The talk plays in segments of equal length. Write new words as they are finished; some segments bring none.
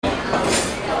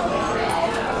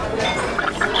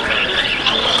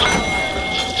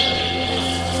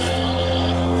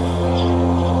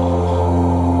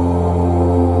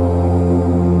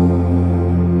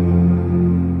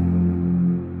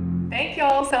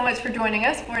so much for joining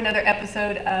us for another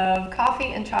episode of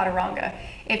Coffee and Chaturanga.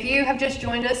 If you have just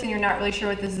joined us and you're not really sure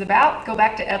what this is about, go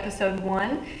back to episode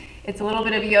 1. It's a little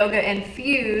bit of yoga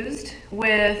infused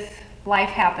with life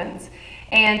happens.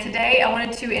 And today I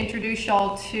wanted to introduce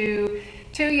y'all to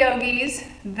two yogis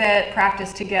that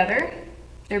practice together.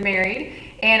 They're married,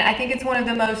 and I think it's one of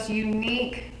the most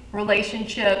unique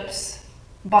relationships,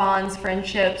 bonds,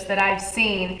 friendships that I've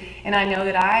seen, and I know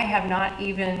that I have not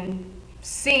even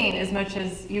seen as much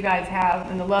as you guys have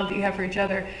and the love that you have for each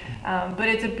other. But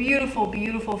it's a beautiful,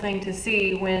 beautiful thing to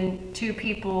see when two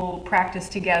people practice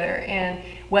together, and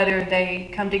whether they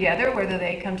come together, whether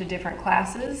they come to different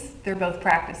classes, they're both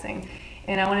practicing.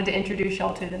 And I wanted to introduce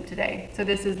y'all to them today. So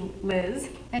this is Liz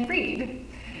and Reed.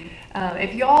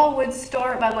 If y'all would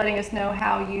start by letting us know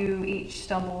how you each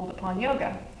stumbled upon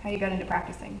yoga, how you got into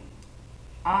practicing.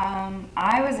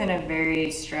 I was in a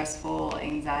very stressful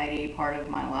anxiety part of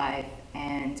my life,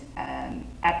 and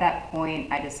at that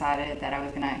point I decided that I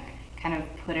was going to kind of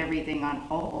put everything on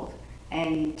hold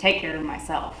and take care of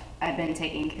myself. I've been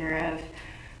taking care of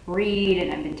Reed,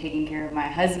 and I've been taking care of my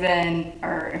husband,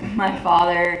 or my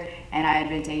father, and I had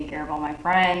been taking care of all my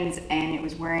friends, and it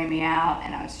was wearing me out,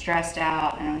 and I was stressed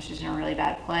out, and I was just in a really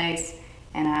bad place.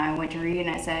 And I went to Reed and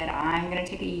I said, I'm going to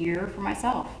take a year for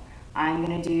myself. I'm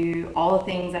going to do all the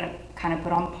things that I've kind of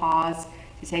put on pause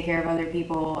to take care of other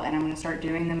people, and I'm going to start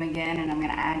doing them again, and I'm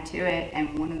going to add to it.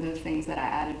 And one of those things that I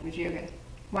added was yoga.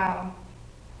 Wow.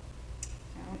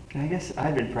 I guess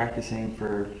I've been practicing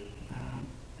for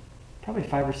probably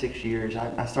 5 or 6 years.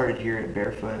 I started here at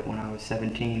Barefoot when I was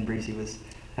 17. Breezy was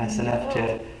nice enough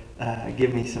to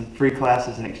give me some free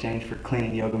classes in exchange for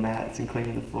cleaning yoga mats and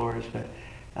cleaning the floors. But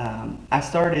I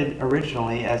started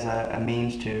originally as a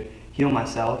means to heal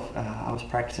myself. I was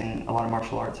practicing a lot of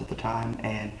martial arts at the time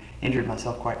and injured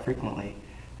myself quite frequently.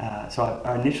 So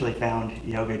I initially found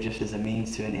yoga just as a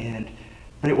means to an end.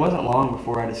 But it wasn't long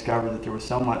before I discovered that there was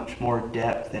so much more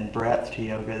depth and breadth to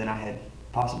yoga than I had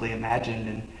possibly imagined.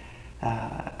 And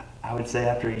I would say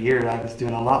after a year I was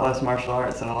doing a lot less martial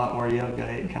arts and a lot more yoga.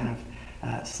 It kind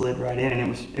of slid right in,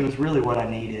 and it was really what I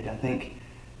needed. I think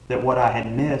that what I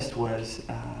had missed was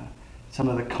some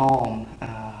of the calm,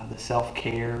 the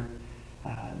self-care,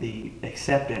 the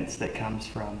acceptance that comes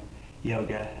from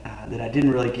yoga that I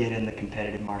didn't really get in the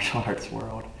competitive martial arts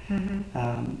world.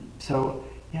 Mm-hmm. So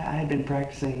yeah, I had been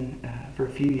practicing for a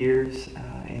few years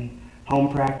in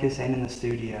home practice and in the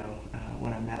studio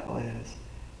when I met Liz.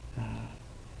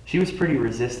 She was pretty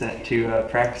resistant to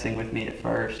practicing with me at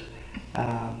first.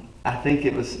 I think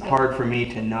it was hard for me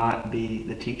to not be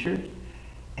the teacher.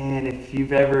 And if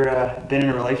you've ever been in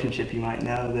a relationship, you might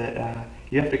know that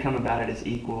you have to come about it as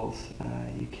equals.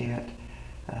 You can't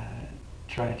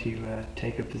try to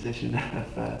take a position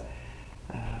of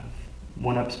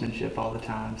one-upsmanship all the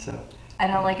time. So I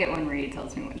don't like it when Reed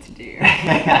tells me what to do.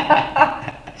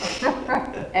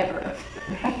 Ever.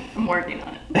 I'm working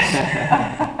on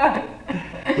it.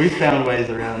 We've found ways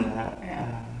around that.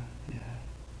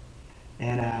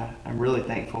 And I'm really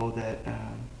thankful that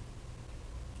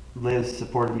Liz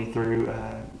supported me through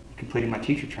completing my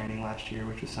teacher training last year,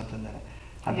 which was something that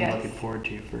I've been looking forward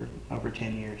to for over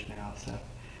 10 years now. So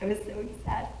I was so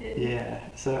excited. Yeah.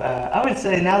 So I would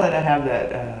say now that I have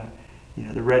that,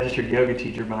 the registered yoga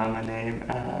teacher behind my name,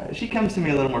 she comes to me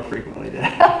a little more frequently to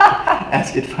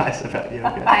ask advice about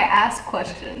yoga. I ask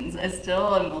questions. I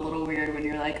still am a little weird when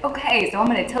you're like, okay, so I'm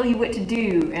going to tell you what to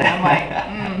do. And I'm like,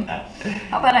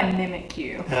 how about I mimic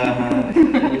you?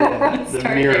 Yeah, the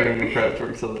mirroring approach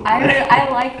works a little bit. I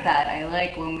like that. I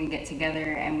like when we get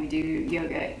together and we do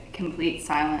yoga, complete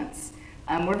silence.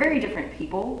 We're very different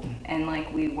people, and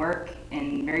we work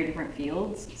in very different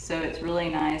fields, so it's really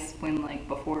nice when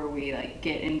before we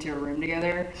get into a room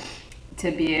together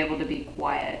to be able to be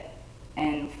quiet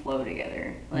and flow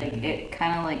together. It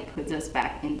kind of puts us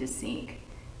back into sync,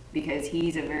 because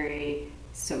he's a very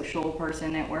social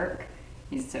person at work.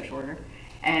 He's a social worker,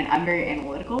 and I'm very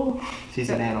analytical. She's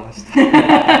an analyst.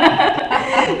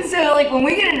 So when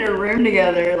we get into a room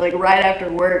together, right after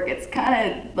work, it's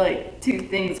kind of two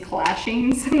things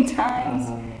clashing sometimes.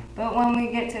 But when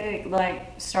we get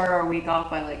to start our week off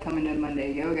by coming to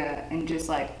Monday yoga, and just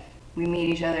we meet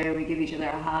each other, we give each other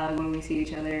a hug when we see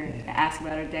each other, and ask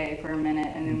about our day for a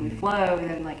minute, and then we flow, and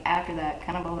then after that,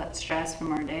 kind of all that stress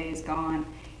from our day is gone,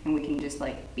 and we can just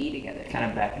be together. Kind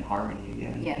of back in harmony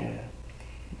again. Yeah.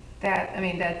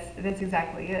 That's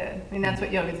exactly it. That's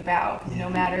what yoga's about. No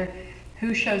matter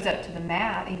who shows up to the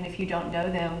mat, even if you don't know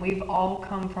them, we've all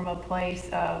come from a place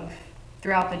of,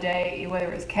 throughout the day, whether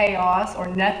it was chaos or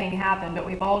nothing happened, but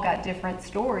we've all got different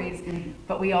stories,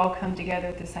 but we all come together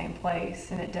at the same place,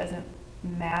 and it doesn't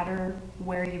matter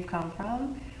where you've come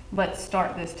from let's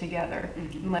start this together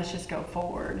Mhm. and let's just go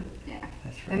forward. Yeah.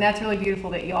 That's right. And that's really beautiful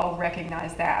that y'all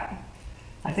recognize that.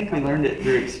 I think we learned it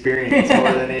through experience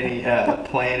more than any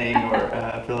planning or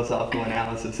philosophical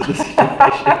analysis of the situation.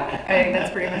 I think that's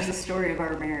pretty much the story of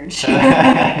our marriage.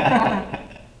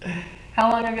 How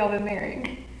long have y'all been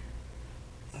married?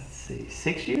 Let's see,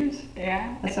 6 years?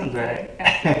 Yeah. That sounds right.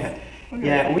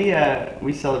 Yeah.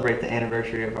 We celebrate the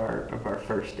anniversary of our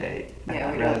first date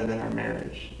Yeah, we rather do. than our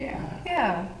marriage. Yeah.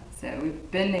 Yeah. So we've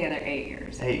been together 8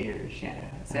 years. 8 years. Yeah.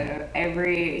 Yeah. So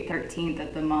every 13th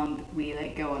of the month, we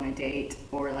like go on a date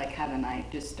or like have a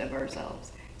night just of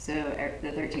ourselves. So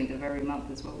the 13th of every month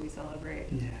is what we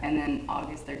celebrate. Yeah. And then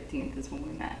August 13th is when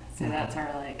we met. So Uh-huh. that's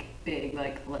our like big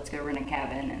like let's go rent a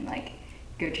cabin and like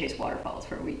go chase waterfalls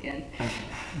for a weekend.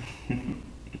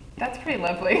 That's pretty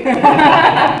lovely.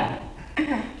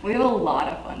 We have a lot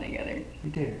of fun together. We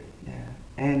do. Yeah.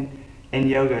 And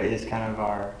yoga is kind of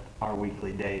our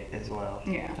weekly date as well.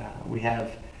 Yeah. We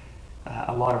have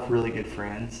a lot of really good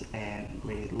friends, and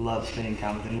we love spending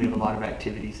time with them. We have a lot of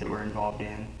activities that we're involved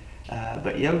in.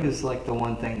 But yoga is like the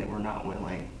one thing that we're not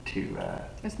willing to.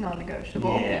 It's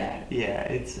non-negotiable. Yeah.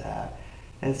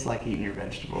 It's like eating your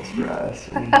vegetables for us.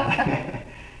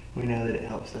 We know that it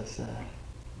helps us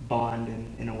bond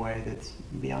in a way that's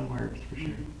beyond words, for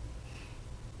sure.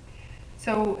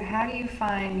 So how do you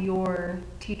find your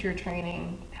teacher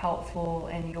training helpful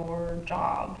in your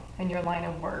job and your line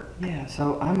of work? Yeah,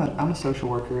 so I'm a social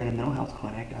worker in a mental health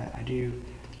clinic. I do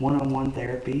one-on-one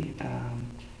therapy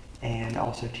and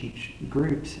also teach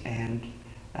groups. And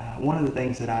one of the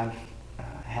things that I've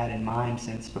had in mind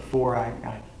since before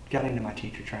I got into my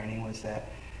teacher training was that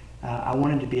I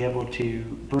wanted to be able to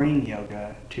bring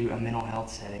yoga to a mental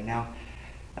health setting. Now,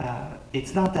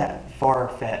 it's not that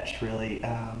far-fetched, really.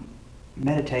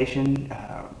 Meditation,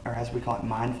 or as we call it,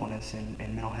 mindfulness in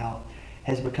mental health,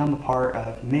 has become a part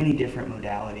of many different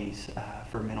modalities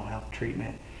for mental health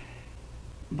treatment.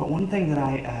 But one thing that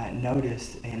I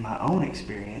noticed in my own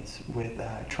experience with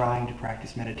trying to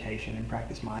practice meditation and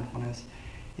practice mindfulness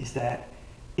is that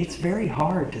it's very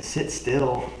hard to sit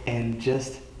still and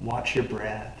just watch your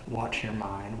breath, watch your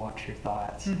mind, watch your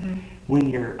thoughts when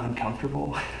you're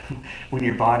uncomfortable, when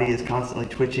your body is constantly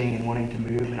twitching and wanting to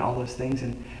move and all those things.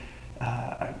 And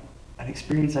an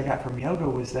experience I got from yoga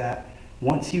was that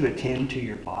once you attend to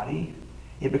your body,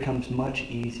 it becomes much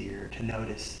easier to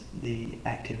notice the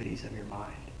activities of your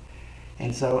mind.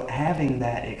 And so having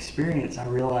that experience, I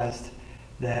realized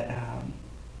that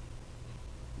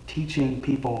teaching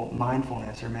people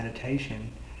mindfulness or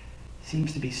meditation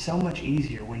seems to be so much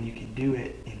easier when you can do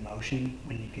it in motion,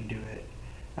 when you can do it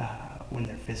when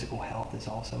their physical health is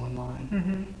also in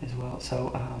line as well.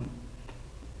 So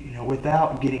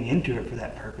without getting into it for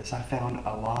that purpose, I found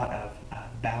a lot of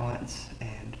balance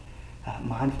and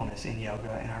mindfulness in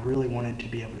yoga, and I really wanted to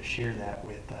be able to share that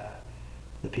with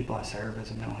the people I serve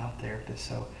as a mental health therapist.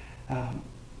 So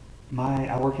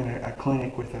I work in a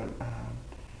clinic with a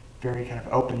very kind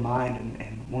of open mind,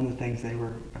 and one of the things they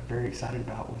were very excited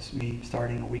about was me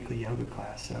starting a weekly yoga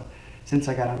class. So since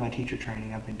I got out of my teacher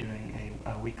training, I've been doing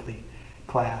a weekly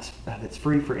class that's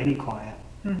free for any client.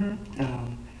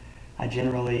 I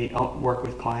generally work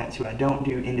with clients who I don't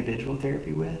do individual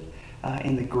therapy with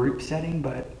in the group setting,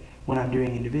 but when I'm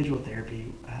doing individual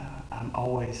therapy, I'm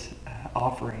always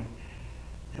offering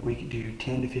that we could do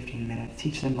 10 to 15 minutes,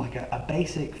 teach them like a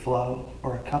basic flow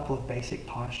or a couple of basic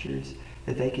postures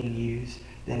that they can use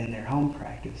then in their home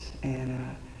practice.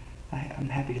 And I'm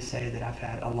happy to say that I've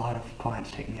had a lot of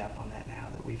clients take me up on that now,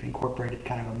 that we've incorporated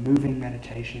kind of a moving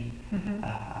meditation,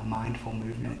 a mindful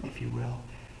movement, if you will,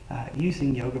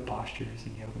 using yoga postures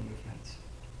and yoga movements.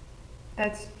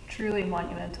 That's truly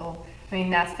monumental. I mean,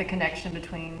 that's the connection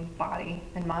between body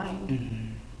and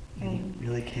mind. You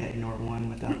really can't ignore one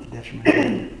without the detriment of the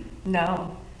other.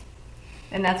 No.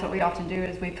 And that's what we often do,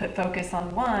 is we put focus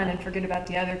on one and forget about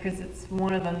the other, because it's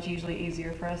one of them's usually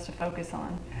easier for us to focus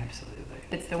on. Absolutely.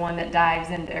 It's the one that dives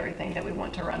into everything that we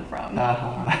want to run from.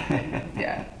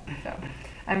 Yeah. So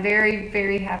I'm very,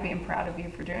 very happy and proud of you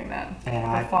for doing that,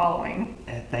 And for following.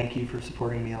 Thank you for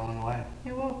supporting me along the way.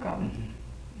 You're welcome.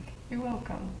 You're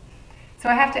welcome. So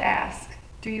I have to ask,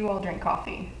 do you all drink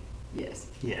coffee? Yes.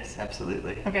 Yes,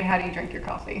 absolutely. Okay, how do you drink your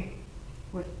coffee?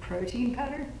 With protein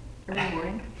powder every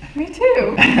morning. Me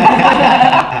too.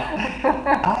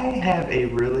 I have a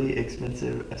really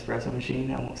expensive espresso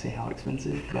machine. I won't say how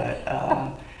expensive, but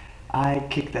I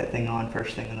kick that thing on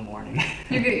first thing in the morning.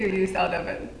 You get your use out of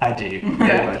it. I do, Yeah.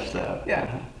 very much so.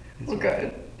 Yeah. It's Well, worth good.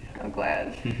 it. Yeah. I'm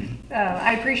glad.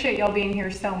 I appreciate y'all being here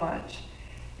so much.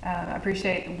 I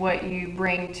appreciate what you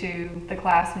bring to the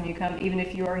class when you come. Even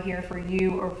if you are here for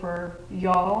you or for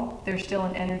y'all, there's still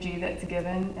an energy that's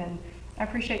given, and I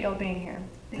appreciate y'all being here.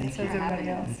 Thank So you does everybody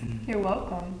having else. us. You're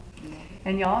welcome.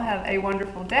 And y'all have a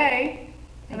wonderful day.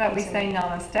 How Thank about you we so say much.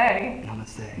 namaste?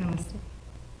 Namaste. Namaste.